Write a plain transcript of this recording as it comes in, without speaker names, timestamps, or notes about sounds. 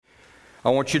I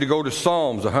want you to go to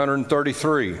Psalms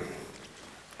 133.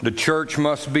 The church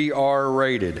must be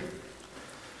R-rated.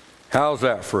 How's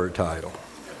that for a title?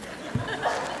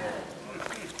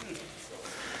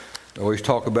 I always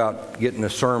talk about getting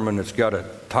a sermon that's got a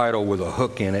title with a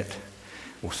hook in it.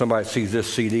 Well, somebody sees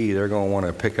this CD, they're going to want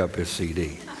to pick up his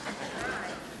CD.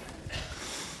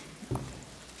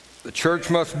 The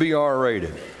church must be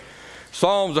R-rated.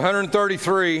 Psalms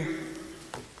 133.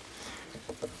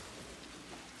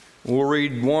 We'll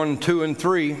read 1, 2, and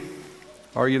 3.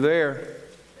 Are you there?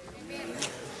 Amen.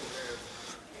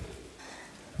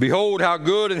 Behold, how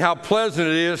good and how pleasant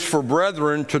it is for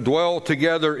brethren to dwell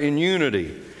together in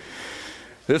unity.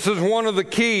 This is one of the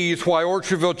keys why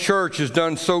Orchardville Church has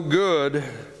done so good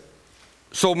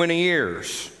so many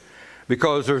years.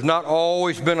 Because there's not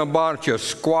always been a bunch of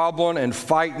squabbling and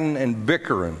fighting and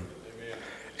bickering. Amen.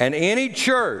 And any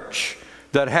church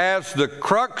that has the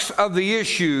crux of the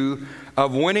issue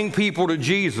of winning people to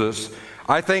Jesus,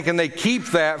 I think, and they keep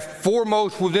that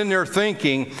foremost within their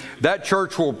thinking, that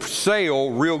church will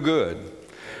sail real good.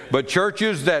 But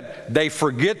churches that they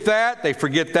forget that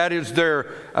is their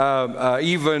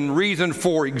even reason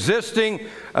for existing,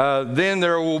 then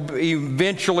there will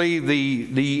eventually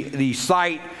the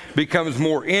sight becomes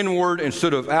more inward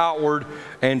instead of outward,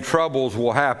 and troubles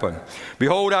will happen.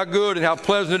 Behold, how good and how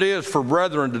pleasant it is for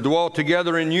brethren to dwell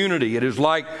together in unity. It is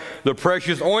like the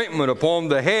precious ointment upon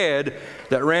the head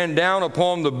that ran down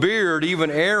upon the beard,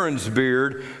 even Aaron's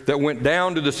beard, that went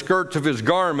down to the skirts of his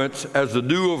garments, as the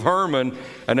dew of Hermon,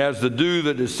 and as the dew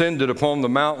that descended upon the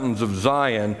mountains of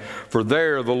Zion. For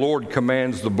there the Lord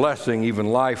commands the blessing, even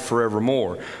life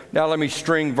forevermore. Now let me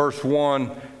string verse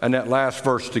 1 and that last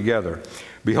verse together.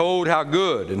 Behold, how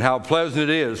good and how pleasant it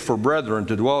is for brethren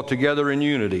to dwell together in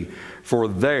unity, for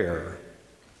there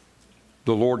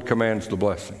the Lord commands the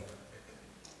blessing.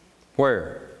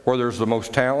 Where? Where there's the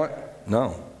most talent?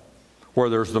 No. Where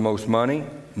there's the most money?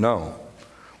 No.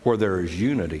 Where there is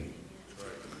unity.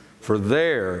 For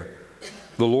there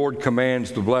the Lord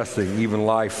commands the blessing, even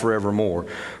life forevermore.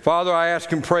 Father, I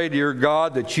ask and pray, dear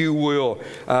God, that you will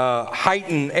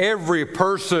heighten every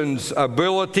person's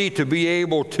ability to be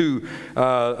able to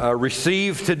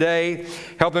receive today.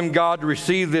 Help them, God, to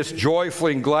receive this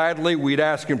joyfully and gladly. We'd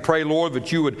ask and pray, Lord,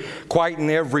 that you would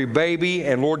quieten every baby.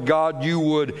 And, Lord God, you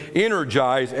would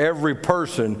energize every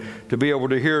person to be able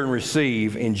to hear and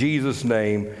receive. In Jesus'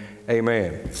 name,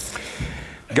 amen.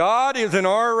 God is an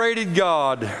R-rated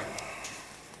God.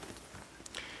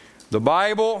 The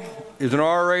Bible is an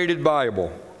R-rated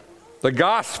Bible. The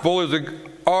gospel is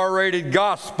an R-rated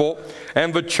gospel.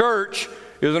 And the church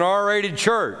is an R-rated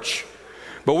church.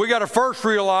 But we got to first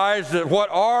realize that what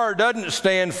R doesn't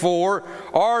stand for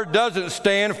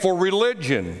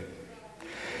religion.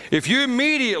 If you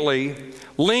immediately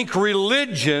link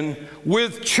religion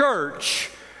with church,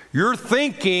 your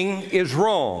thinking is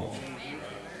wrong.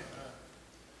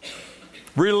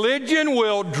 Religion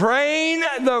will drain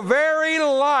the very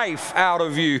life out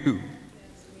of you.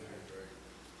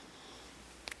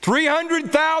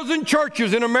 300,000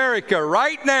 churches in America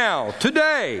right now,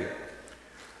 today,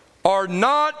 are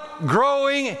not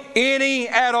growing any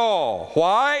at all.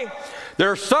 Why?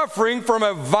 They're suffering from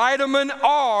a vitamin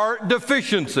R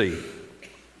deficiency.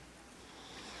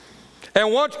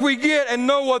 And once we get and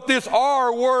know what this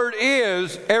R word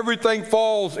is, everything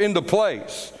falls into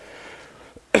place.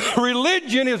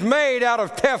 Religion is made out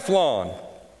of Teflon.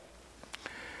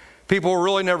 People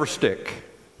really never stick.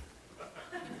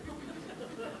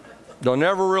 They'll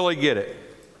never really get it.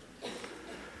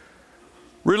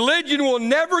 Religion will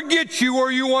never get you where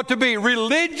you want to be.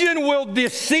 Religion will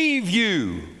deceive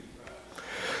you.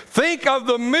 Think of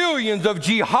the millions of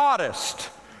jihadists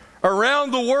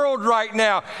around the world right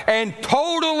now and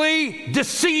totally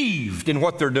deceived in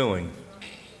what they're doing.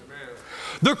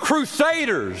 The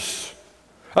Crusaders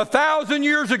 1,000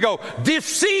 years ago,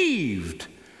 deceived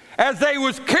as they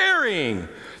was carrying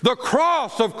the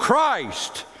cross of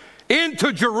Christ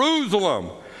into Jerusalem.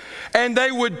 And they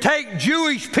would take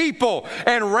Jewish people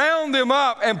and round them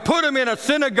up and put them in a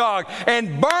synagogue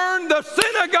and burn the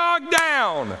synagogue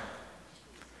down.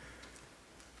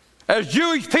 As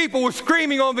Jewish people were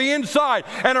screaming on the inside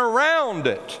and around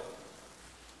it.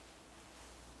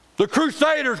 The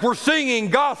Crusaders were singing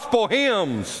gospel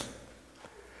hymns.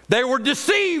 They were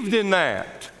deceived in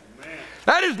that. Amen.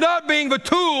 That is not being the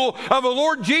tool of the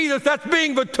Lord Jesus. That's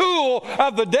being the tool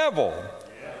of the devil.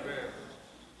 Amen.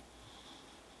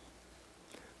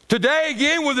 Today,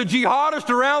 again, with the jihadists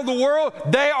around the world,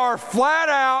 they are flat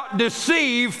out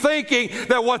deceived, thinking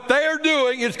that what they are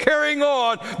doing is carrying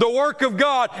on the work of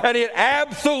God, and it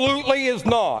absolutely is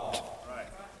not.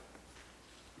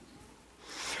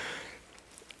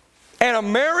 And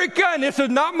America, and this is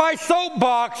not my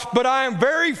soapbox, but I am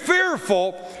very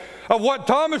fearful of what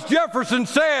Thomas Jefferson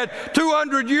said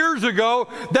 200 years ago,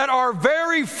 that our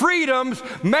very freedoms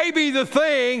may be the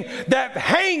thing that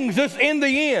hangs us in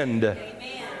the end.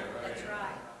 Amen. That's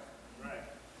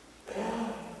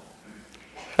right.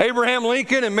 Abraham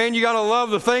Lincoln, and man, you got to love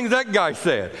the things that guy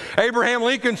said. Abraham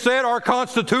Lincoln said, our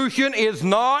Constitution is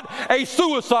not a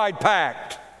suicide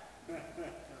pact.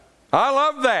 I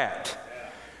love that.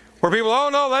 Where people, oh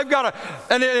no, they've got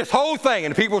to, and this whole thing,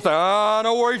 and people say, oh, I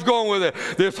know where he's going with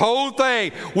it. This whole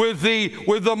thing with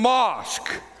the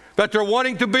mosque that they're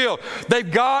wanting to build.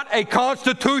 They've got a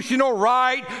constitutional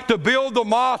right to build the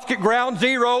mosque at Ground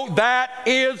Zero. That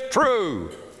is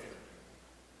true.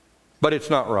 But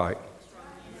it's not right.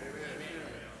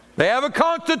 They have a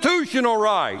constitutional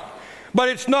right, but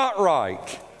it's not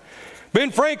right. Ben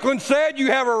Franklin said, you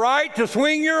have a right to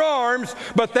swing your arms,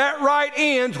 but that right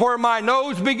ends where my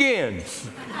nose begins.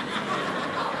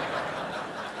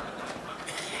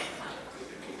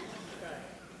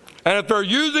 And if they're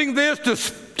using this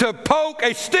to poke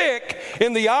a stick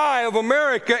in the eye of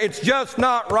America, it's just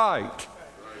not right.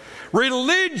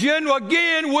 Religion,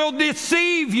 again, will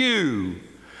deceive you.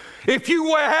 If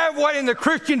you have what in the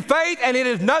Christian faith, and it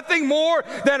is nothing more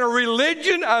than a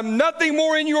religion, nothing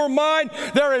more in your mind,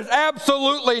 there is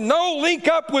absolutely no link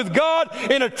up with God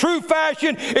in a true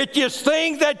fashion. It's just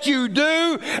things that you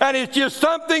do, and it's just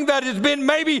something that has been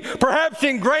maybe perhaps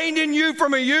ingrained in you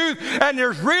from a youth, and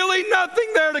there's really nothing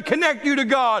there to connect you to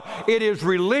God. It is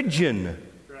religion.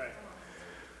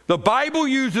 The Bible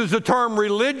uses the term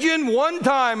religion one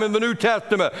time in the New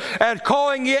Testament and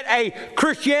calling it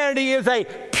Christianity is a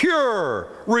pure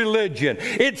religion.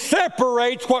 It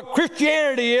separates what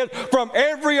Christianity is from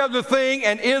every other thing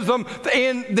and ism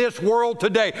in this world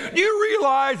today. Do you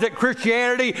realize that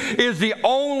Christianity is the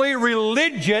only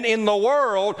religion in the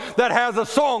world that has a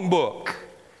songbook?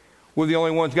 We're the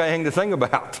only ones got anything to sing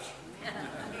about.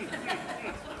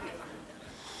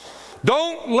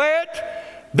 Don't let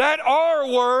that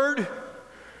R word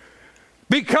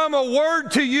become a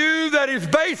word to you that is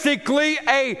basically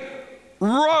a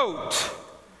rote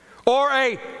or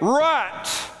a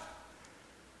rut,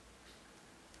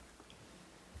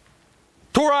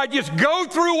 to where I just go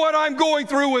through what I'm going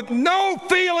through with no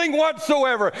feeling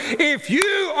whatsoever. If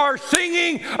you are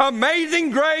singing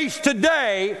Amazing Grace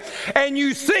today and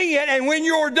you sing it, and when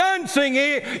you're done singing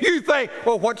it, you think,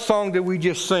 well, what song did we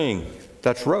just sing?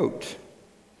 That's rote.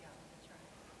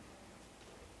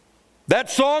 That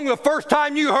song, the first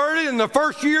time you heard it, in the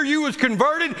first year you was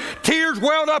converted, tears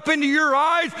welled up into your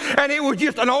eyes, and it was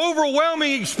just an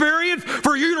overwhelming experience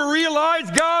for you to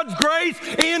realize God's grace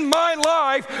in my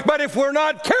life. But if we're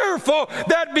not careful,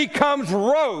 that becomes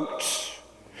rote.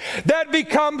 That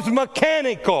becomes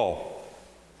mechanical.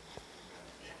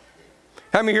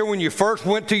 How many here, when you first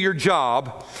went to your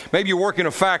job, maybe you work in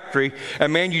a factory,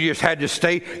 and man, you just had to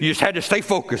stay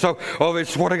focused. Oh,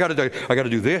 it's what I got to do. I got to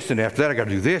do this, and after that I got to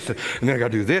do this, and then I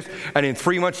got to do this. And in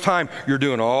 3 months' time, you're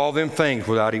doing all them things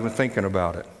without even thinking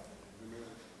about it.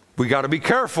 We got to be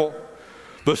careful.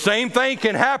 The same thing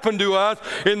can happen to us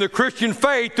in the Christian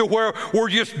faith, to where we're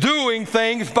just doing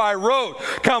things by rote.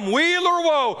 Come weal or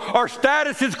woe, our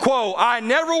status is quo. I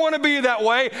never want to be that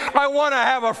way. I want to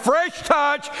have a fresh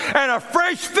touch and a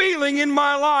fresh feeling in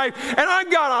my life. And I've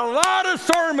got a lot of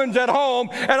sermons at home,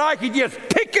 and I could just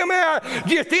pick them out,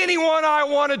 just anyone I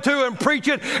wanted to, and preach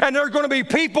it. And there's going to be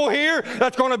people here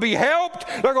that's going to be helped.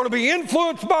 They're going to be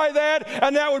influenced by that,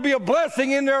 and that would be a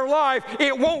blessing in their life.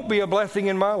 It won't be a blessing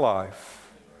in my life.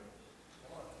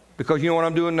 Because you know what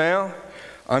I'm doing now?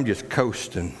 I'm just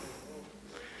coasting.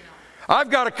 I've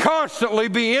got to constantly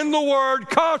be in the Word,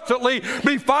 constantly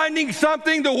be finding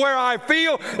something to where I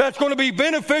feel that's going to be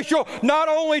beneficial not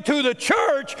only to the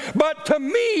church, but to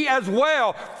me as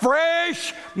well.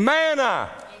 Fresh manna.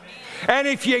 And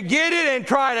if you get it and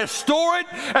try to store it,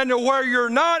 and to where you're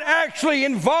not actually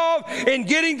involved in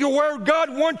getting to where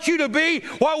God wants you to be,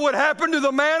 what would happen to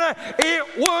the manna?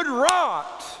 It would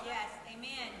rot.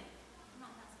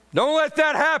 Don't let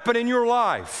that happen in your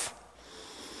life.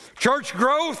 Church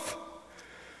growth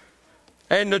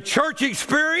and the church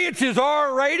experience is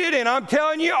R-rated, and I'm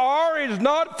telling you, R is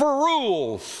not for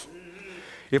rules.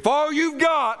 If all you've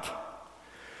got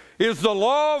is the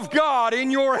law of God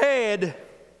in your head,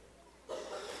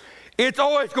 it's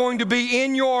always going to be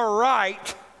in your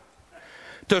right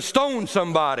to stone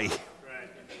somebody.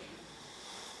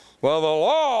 Well, the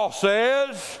law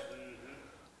says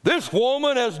this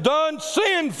woman has done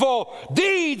sinful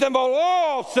deeds, and the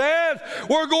law says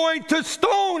we're going to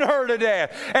stone her to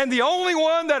death. And the only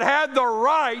one that had the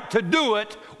right to do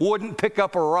it wouldn't pick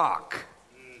up a rock.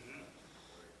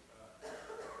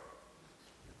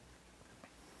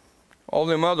 all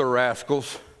them other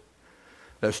rascals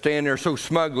that stand there so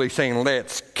smugly saying,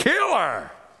 let's kill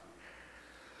her.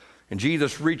 And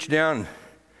Jesus reached down and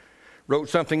wrote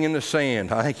something in the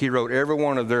sand. I think he wrote every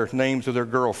one of their names of their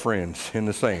girlfriends in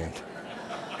the sand.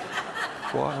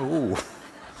 Wow.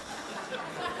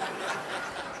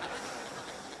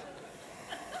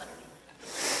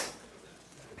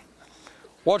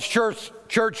 What's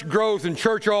church growth and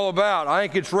church all about? I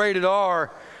think it's rated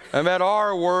R, and that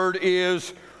R word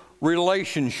is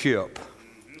relationship.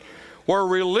 Where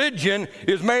religion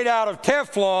is made out of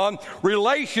Teflon,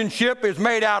 relationship is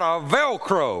made out of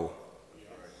Velcro.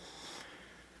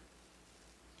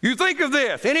 You think of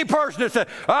this. Any person that says,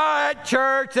 that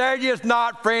church, they're just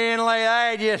not friendly.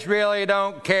 They just really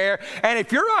don't care. And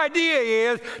if your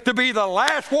idea is to be the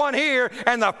last one here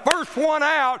and the first one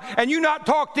out and you not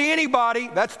talk to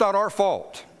anybody, that's not our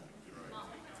fault.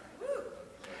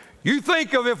 You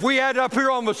think of if we had up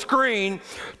here on the screen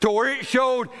to where it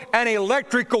showed an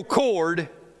electrical cord,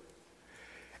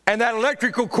 and that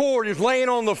electrical cord is laying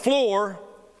on the floor,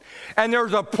 and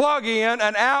there's a plug-in,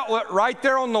 an outlet right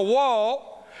there on the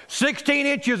wall, 16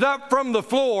 inches up from the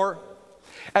floor,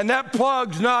 and that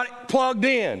plug's not plugged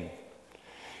in.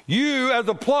 You, as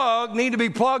a plug, need to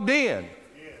be plugged in.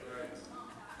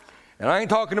 And I ain't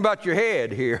talking about your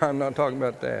head here. I'm not talking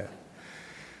about that.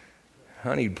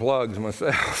 I need plugs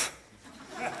myself.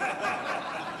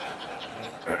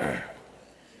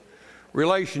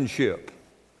 Relationship.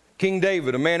 King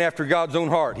David, a man after God's own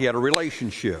heart, he had a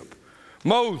relationship.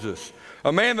 Moses,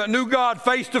 a man that knew God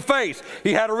face to face,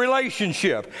 he had a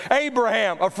relationship.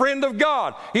 Abraham, a friend of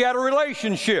God, he had a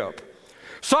relationship.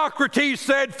 Socrates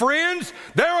said, friends,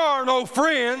 there are no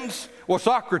friends. Well,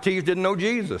 Socrates didn't know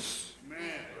Jesus.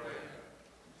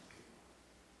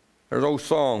 There's an old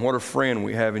song, What a Friend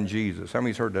We Have in Jesus. How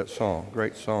many's heard that song?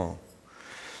 Great song.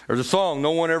 There's a song,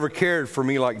 No One Ever Cared for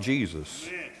Me Like Jesus.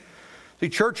 See,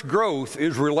 church growth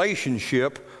is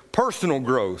relationship. Personal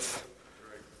growth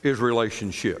is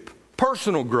relationship.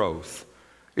 Personal growth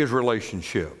is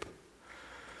relationship.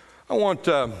 I want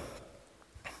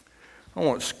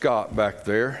Scott back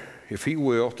there, if he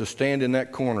will, to stand in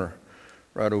that corner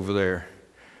right over there.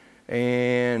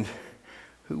 And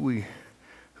who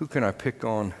can I pick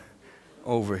on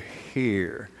over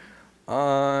here?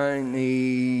 I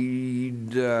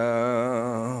need,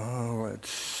 let's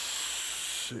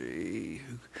see,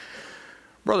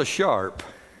 Brother Sharp.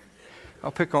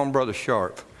 I'll pick on Brother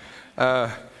Sharp.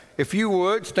 If you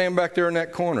would, stand back there in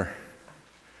that corner.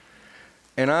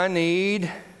 And I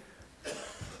need,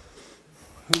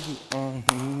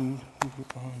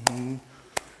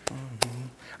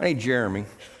 I need Jeremy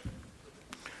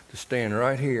to stand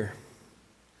right here.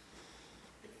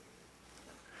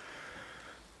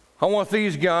 I want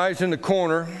these guys in the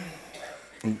corner.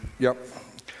 Yep.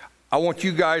 I want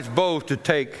you guys both to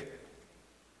take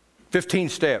 15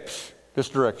 steps this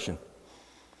direction.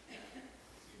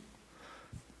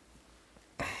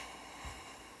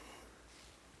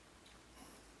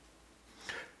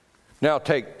 Now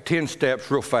take 10 steps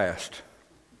real fast.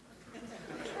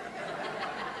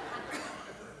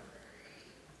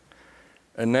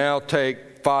 And now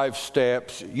take 5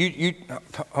 steps. You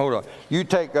hold on. You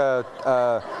take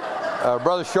Brother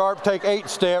Sharp. Take 8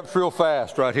 steps real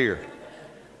fast right here.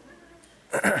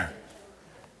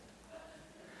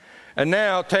 And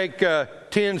now take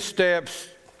 10 steps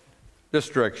this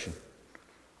direction.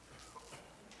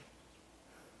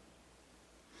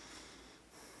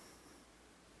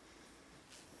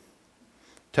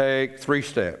 Take 3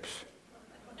 steps.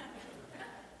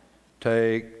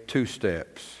 Take 2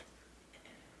 steps.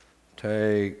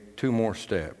 Take 2 more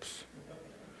steps.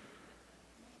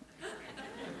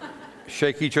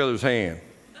 Shake each other's hand.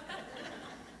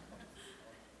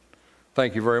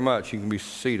 Thank you very much. You can be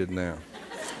seated now.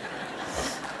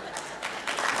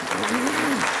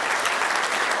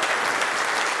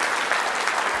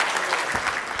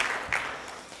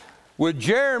 With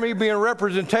Jeremy being a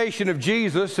representation of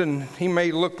Jesus, and he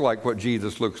may look like what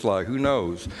Jesus looks like, who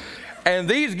knows? And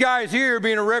these guys here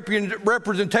being a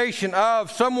representation of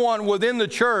someone within the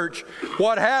church,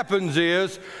 what happens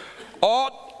is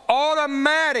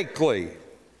automatically,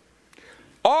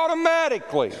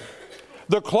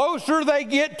 the closer they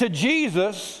get to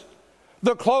Jesus,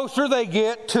 the closer they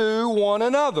get to one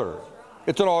another.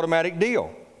 It's an automatic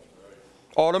deal.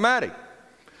 Automatic.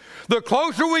 The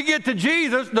closer we get to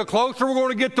Jesus, the closer we're going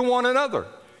to get to one another.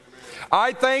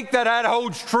 I think that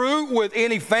holds true with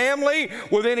any family,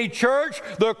 with any church.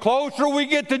 The closer we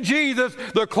get to Jesus,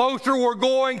 the closer we're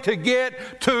going to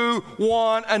get to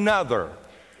one another.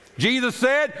 Jesus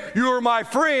said, "You are my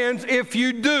friends if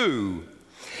you do."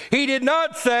 He did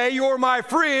not say, you're my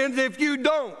friends if you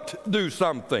don't do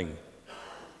something.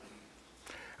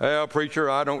 Well, preacher,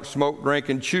 I don't smoke, drink,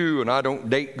 and chew, and I don't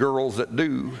date girls that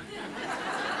do.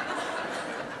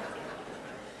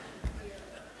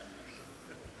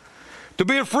 To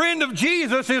be a friend of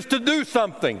Jesus is to do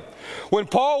something. When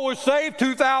Paul was saved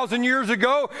 2,000 years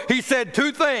ago, he said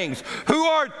two things. Who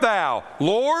art thou,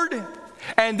 Lord?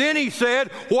 And then he said,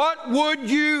 what would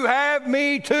you have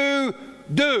me to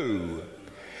do?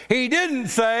 He didn't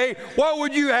say, what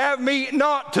would you have me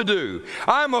not to do?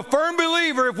 I'm a firm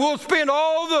believer if we'll spend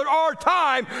all our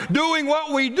time doing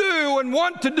what we do and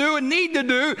want to do and need to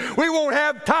do, we won't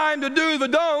have time to do the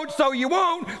don't, so you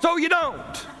won't, so you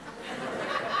don't.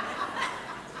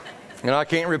 And I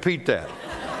can't repeat that.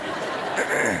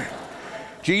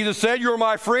 Jesus said, you're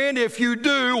my friend if you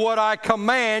do what I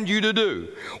command you to do.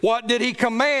 What did he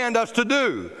command us to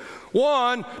do?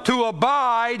 One, to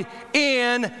abide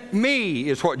in me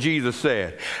is what Jesus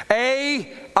said.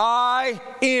 A-I-M,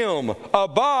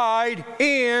 abide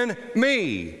in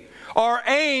me. Our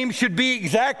aim should be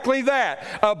exactly that,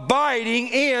 abiding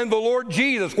in the Lord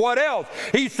Jesus. What else?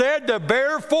 He said to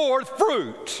bear forth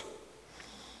fruit.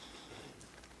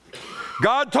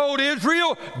 God told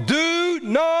Israel, do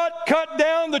not cut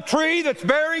down the tree that's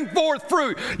bearing forth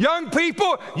fruit. Young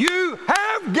people, you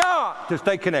have got to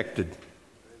stay connected.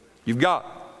 You've got.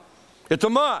 It's a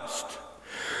must.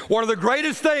 One of the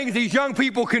greatest things these young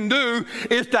people can do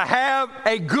is to have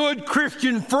a good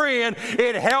Christian friend.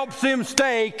 It helps them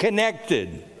stay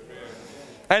connected.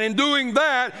 And in doing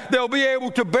that, they'll be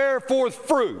able to bear forth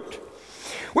fruit.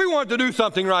 We want to do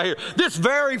something right here. This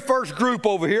very first group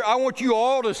over here, I want you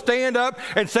all to stand up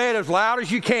and say it as loud as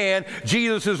you can,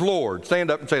 Jesus is Lord. Stand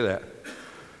up and say that.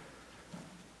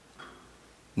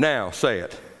 Now, say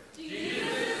it. Jesus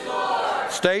is Lord.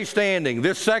 Stay standing.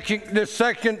 This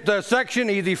section,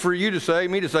 easy for you to say,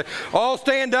 me to say. All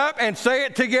stand up and say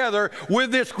it together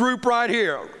with this group right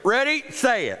here. Ready?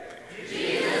 Say it.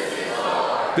 Jesus is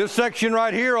Lord. This section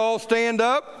right here, all stand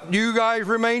up. You guys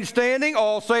remain standing.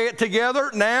 All say it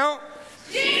together. Now.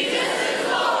 Jesus is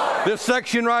Lord. This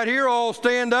section right here, all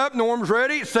stand up. Norm's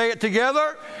ready. Say it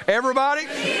together. Everybody.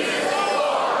 Jesus is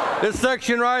Lord. This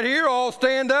section right here, all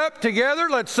stand up together.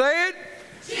 Let's say it.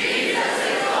 Jesus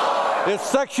is Lord. This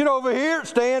section over here,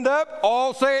 stand up.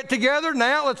 All say it together.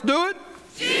 Now, let's do it.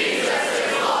 Jesus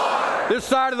is Lord. This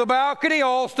side of the balcony,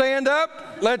 all stand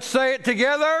up. Let's say it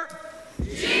together.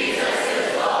 Jesus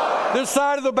is Lord. This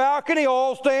side of the balcony,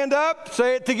 all stand up.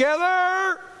 Say it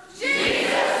together. Jesus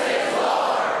is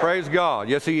Lord. Praise God.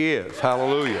 Yes, He is.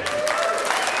 Hallelujah.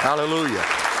 Hallelujah.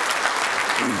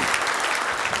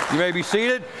 You may be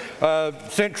seated.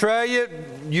 Centralia,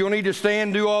 you'll need to stand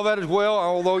and do all that as well,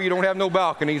 although you don't have no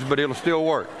balconies, but it'll still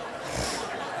work.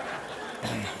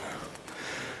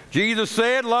 Jesus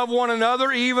said, love one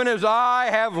another even as I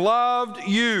have loved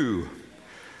you.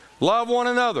 Love one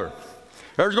another.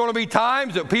 There's going to be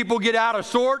times that people get out of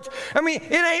sorts. I mean,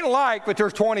 it ain't like that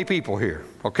there's 20 people here,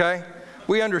 okay?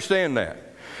 We understand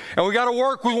that. And we got to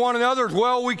work with one another as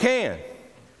well as we can,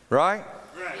 right?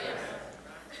 Right.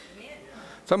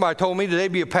 Somebody told me that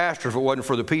they'd be a pastor if it wasn't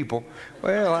for the people.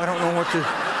 Well, I don't know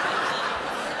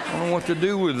what to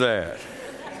do with that.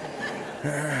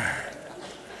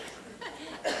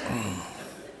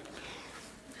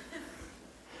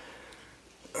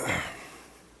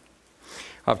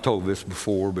 I've told this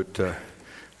before, but there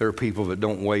are people that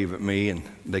don't wave at me and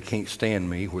they can't stand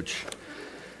me, which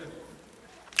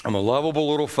I'm a lovable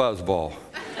little fuzzball.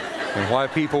 And why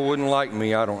people wouldn't like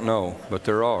me, I don't know, but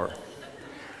there are.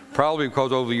 Probably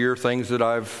because over the years, things that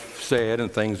I've said and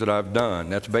things that I've done.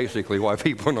 That's basically why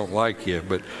people don't like you,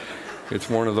 but it's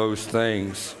one of those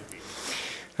things.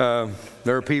 There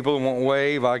are people who won't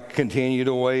wave. I continue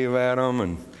to wave at them,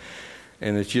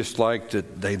 and it's just like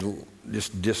that they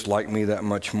just dislike me that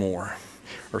much more.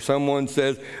 Or someone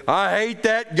says, I hate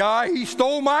that guy, he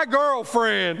stole my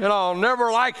girlfriend, and I'll never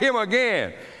like him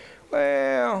again.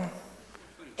 Well,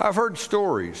 I've heard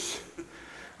stories.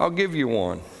 I'll give you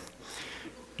one.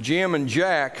 Jim and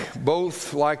Jack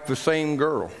both liked the same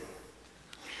girl.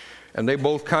 And they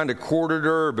both kind of courted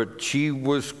her, but she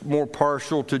was more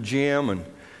partial to Jim, and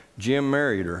Jim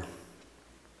married her.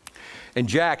 And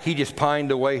Jack, he just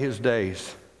pined away his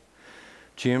days.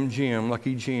 Jim,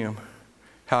 lucky Jim,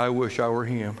 how I wish I were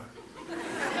him.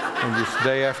 And just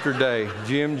day after day,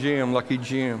 Jim, lucky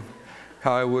Jim,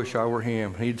 how I wish I were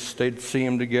him. They'd see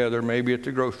him together, maybe at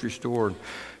the grocery store. And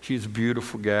she's a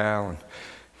beautiful gal. And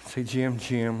say,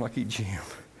 Jim, lucky Jim,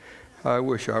 how I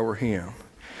wish I were him.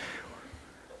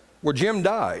 Well, Jim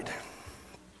died.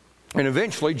 And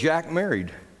eventually, Jack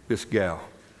married this gal.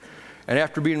 And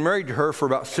after being married to her for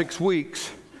about 6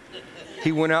 weeks,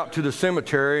 he went out to the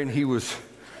cemetery and he was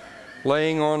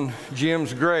laying on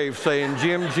Jim's grave saying,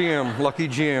 "Jim, Jim, lucky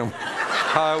Jim,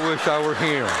 how I wish I were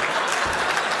him."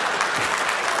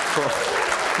 So,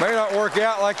 may not work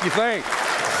out like you think.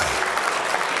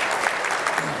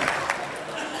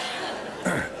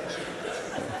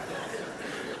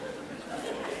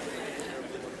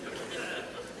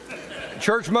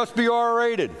 Church must be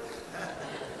R-rated.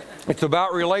 It's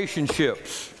about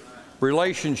relationships.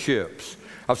 Relationships.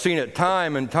 I've seen it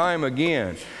time and time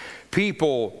again.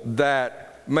 People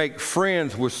that make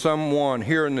friends with someone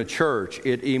here in the church,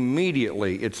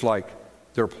 it's like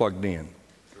they're plugged in.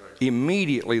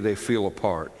 Immediately they feel a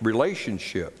part.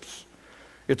 Relationships.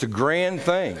 It's a grand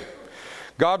thing.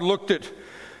 God looked at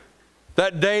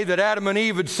that day that Adam and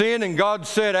Eve had sinned, and God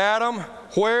said, "Adam,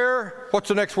 what's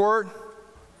the next word?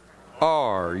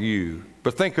 Are you?"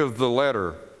 But think of the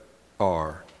letter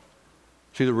R.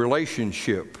 See, the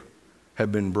relationship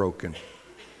had been broken.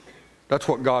 That's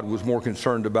what God was more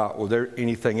concerned about with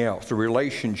anything else. The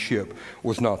relationship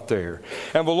was not there.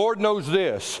 And the Lord knows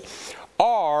this.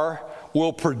 R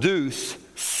will produce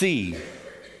C.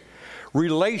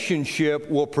 Relationship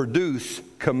will produce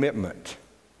commitment.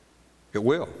 It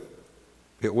will.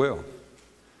 It will.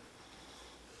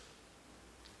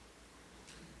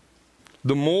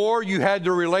 The more you had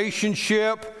the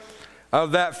relationship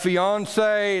of that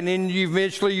fiance, and then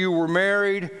eventually you were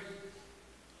married,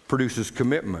 produces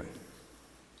commitment.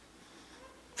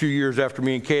 A few years after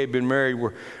me and Kay had been married,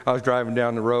 I was driving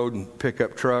down the road in a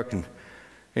pickup truck,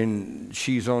 and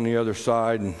she's on the other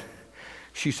side, and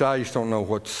she said, "I just don't know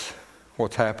what's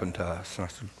happened to us." And I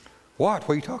said, What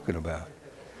are you talking about?"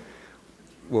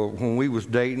 Well, when we was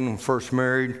dating and first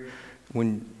married,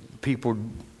 when people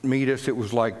meet us, it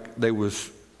was like there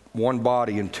was one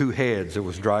body and two heads that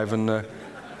was driving the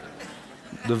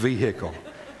vehicle.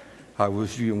 We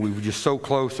were just so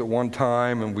close at one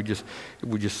time, and we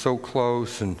were just so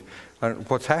close, and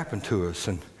what's happened to us?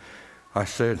 And I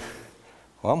said,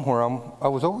 "Well, I'm where I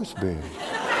was always been."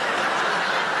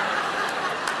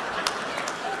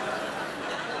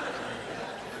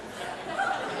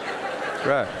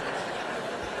 Right.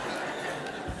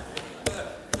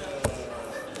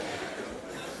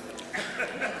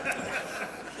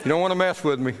 You don't want to mess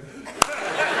with me.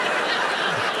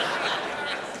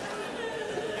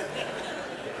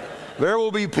 There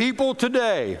will be people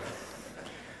today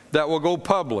that will go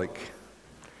public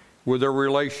with their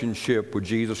relationship with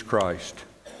Jesus Christ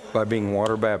by being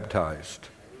water baptized.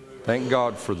 Thank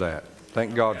God for that.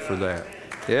 Thank God for that.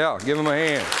 Yeah, give them a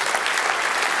hand.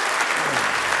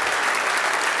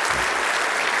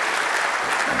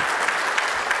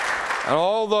 And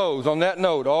all those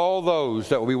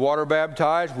that will be water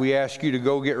baptized, we ask you to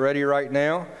go get ready right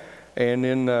now and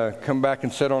then come back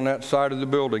and sit on that side of the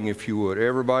building if you would.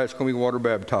 Everybody that's going to be water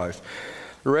baptized.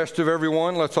 The rest of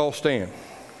everyone, let's all stand.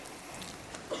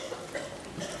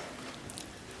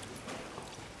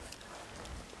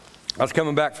 I was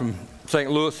coming back from St.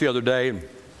 Louis the other day and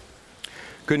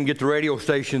couldn't get the radio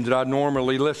stations that I'd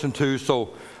normally listen to, so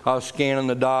I was scanning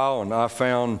the dial and I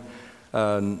found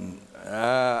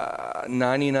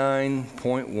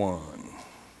 99.1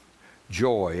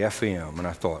 Joy FM, and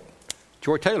I thought,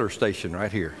 Joy Taylor station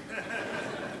right here.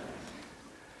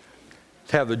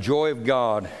 To have the joy of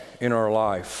God in our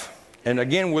life. And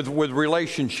again, with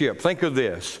relationship, think of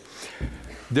this.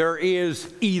 There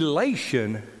is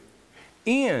elation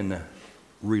in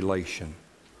relation.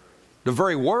 The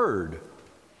very word,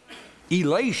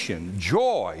 elation,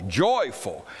 joy,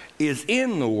 joyful, is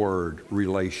in the word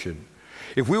relation.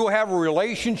 If we will have a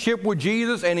relationship with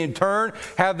Jesus and in turn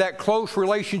have that close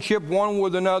relationship one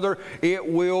with another, it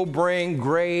will bring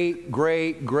great,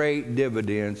 great, great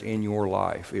dividends in your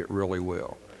life. It really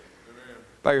will.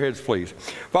 Bow your heads, please.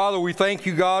 Father, we thank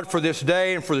you, God, for this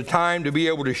day and for the time to be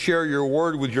able to share your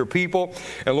word with your people.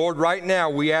 And Lord, right now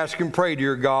we ask and pray,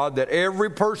 dear God, that every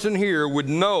person here would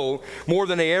know more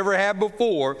than they ever have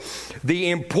before the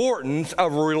importance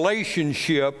of a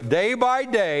relationship, day by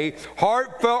day,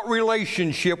 heartfelt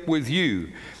relationship with you.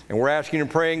 And we're asking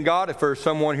and praying, God, if there's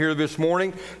someone here this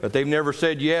morning that they've never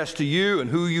said yes to you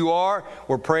and who you are,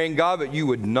 we're praying, God, that you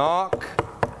would knock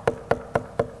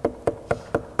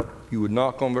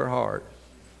on their heart.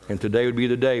 And today would be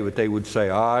the day that they would say,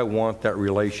 I want that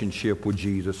relationship with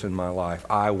Jesus in my life.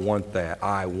 I want that.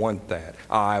 I want that.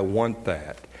 I want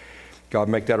that. God,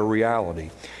 make that a reality.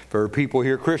 There are people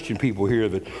here, Christian people here,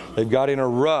 that they've got in a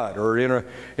rut or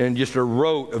in just a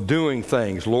rote of doing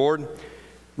things. Lord,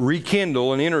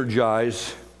 rekindle and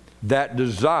energize that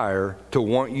desire to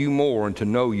want you more and to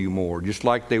know you more, just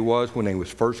like they was when they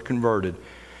was first converted.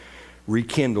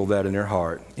 Rekindle that in their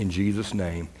heart. In Jesus'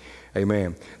 name.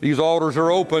 Amen. These altars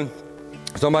are open.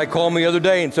 Somebody called me the other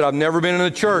day and said, I've never been in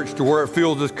a church to where it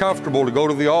feels as comfortable to go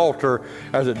to the altar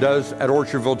as it does at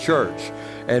Orchardville Church.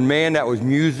 And man, that was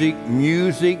music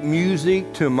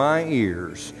to my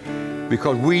ears.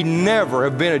 Because we never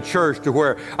have been a church to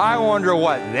where I wonder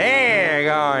what they're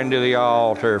going to the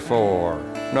altar for.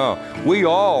 No, we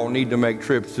all need to make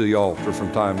trips to the altar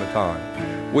from time to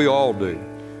time. We all do.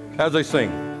 As they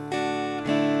sing.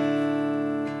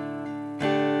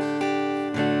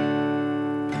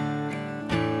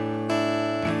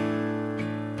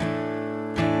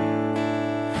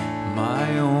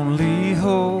 My only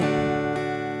hope,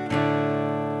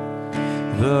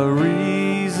 the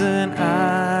reason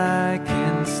I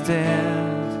can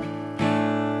stand,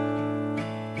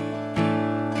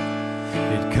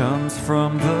 it comes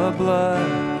from the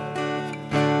blood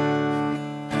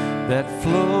that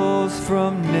flows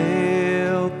from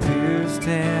nail-pierced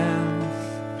hands.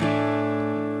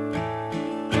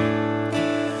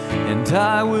 And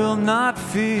I will not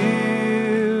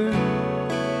fear,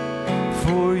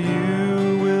 for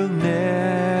you will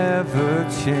never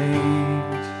change.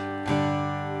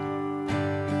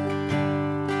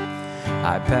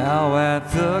 I bow at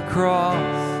the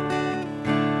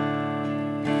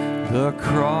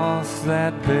cross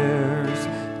that bears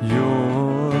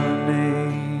your name.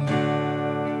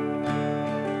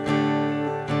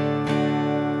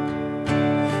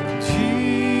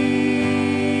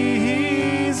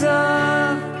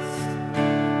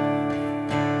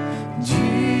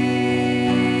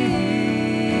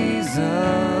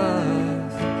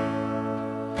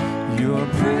 Your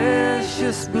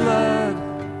precious blood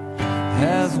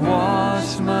has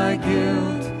washed my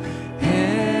guilt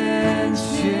and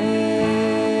shame.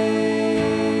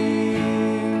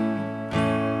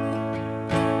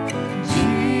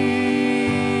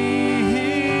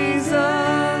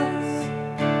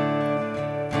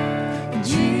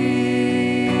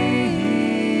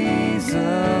 Jesus,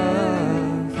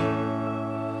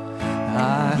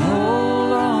 I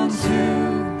hold on to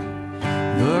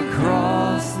the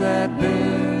cross that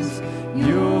bears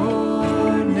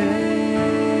your name.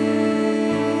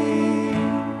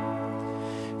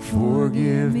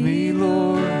 Forgive me,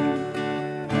 Lord,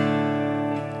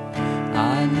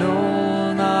 I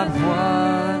know not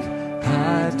what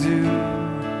I do,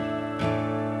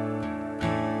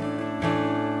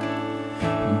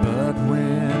 but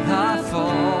when I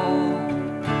fall,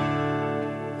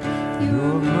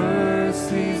 your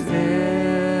mercies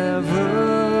ever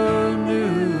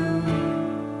new,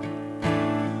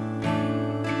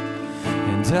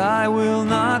 and I will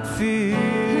not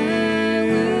fear,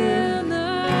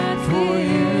 for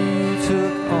you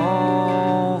took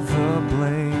all the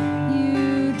blame.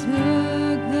 You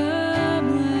took the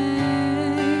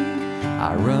blame.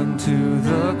 I run to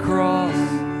the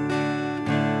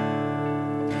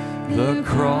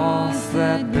cross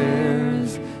that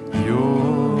bears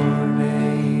your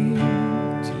name,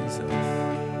 Jesus.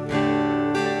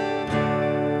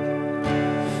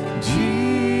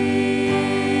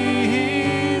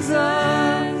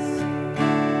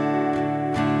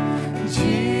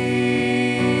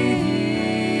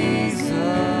 Jesus,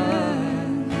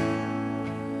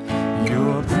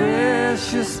 your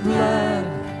precious blood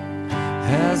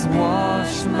has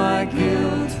washed my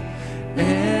guilt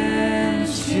and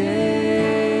shame.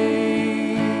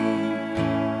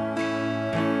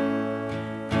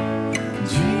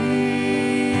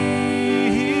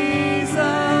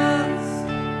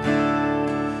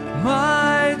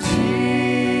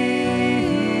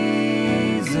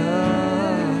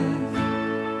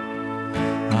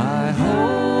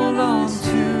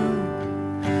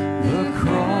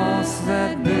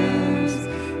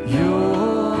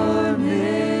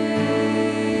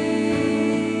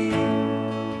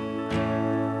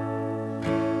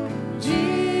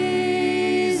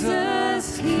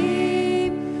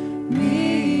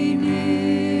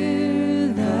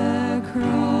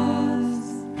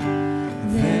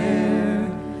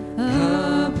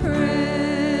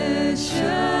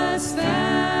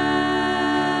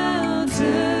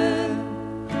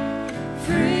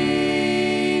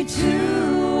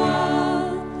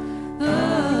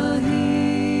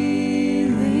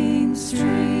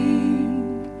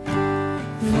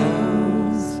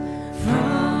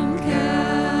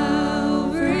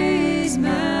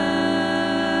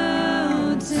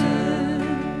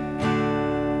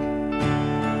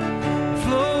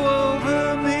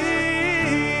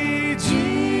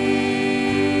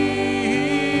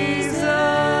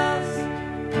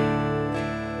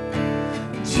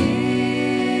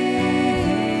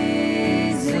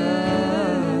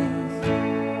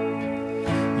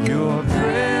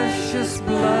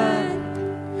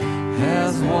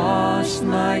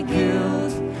 my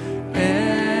guilt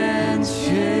and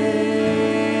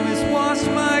shame. It's washed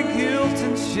my guilt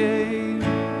and shame.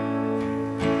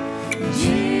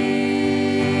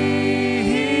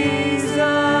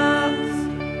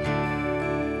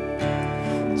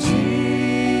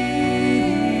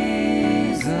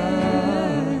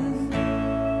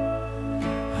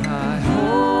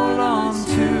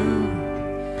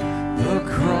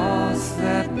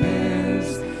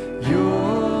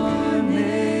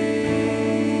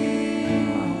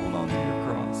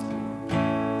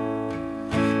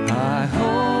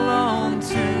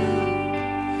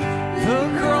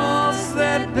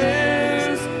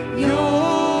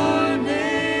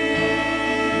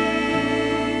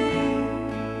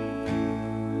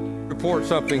 Report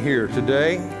something here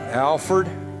today. Alfred,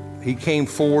 he came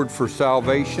forward for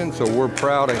salvation, so we're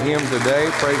proud of him today.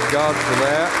 Praise God for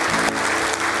that.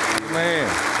 Amen.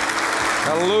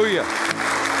 Hallelujah.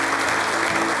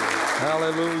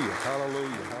 Hallelujah.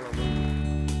 Hallelujah. Hallelujah.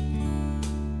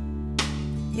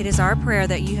 It is our prayer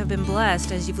that you have been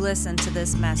blessed as you've listened to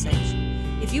this message.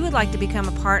 If you would like to become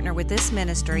a partner with this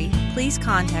ministry, please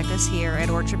contact us here at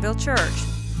Orchardville Church.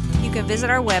 You can visit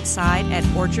our website at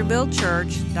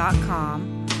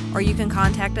orchardvillechurch.com, or you can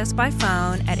contact us by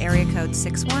phone at area code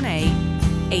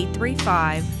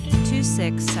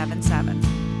 618-835-2677.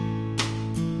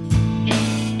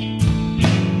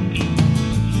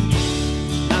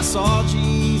 I saw Jesus.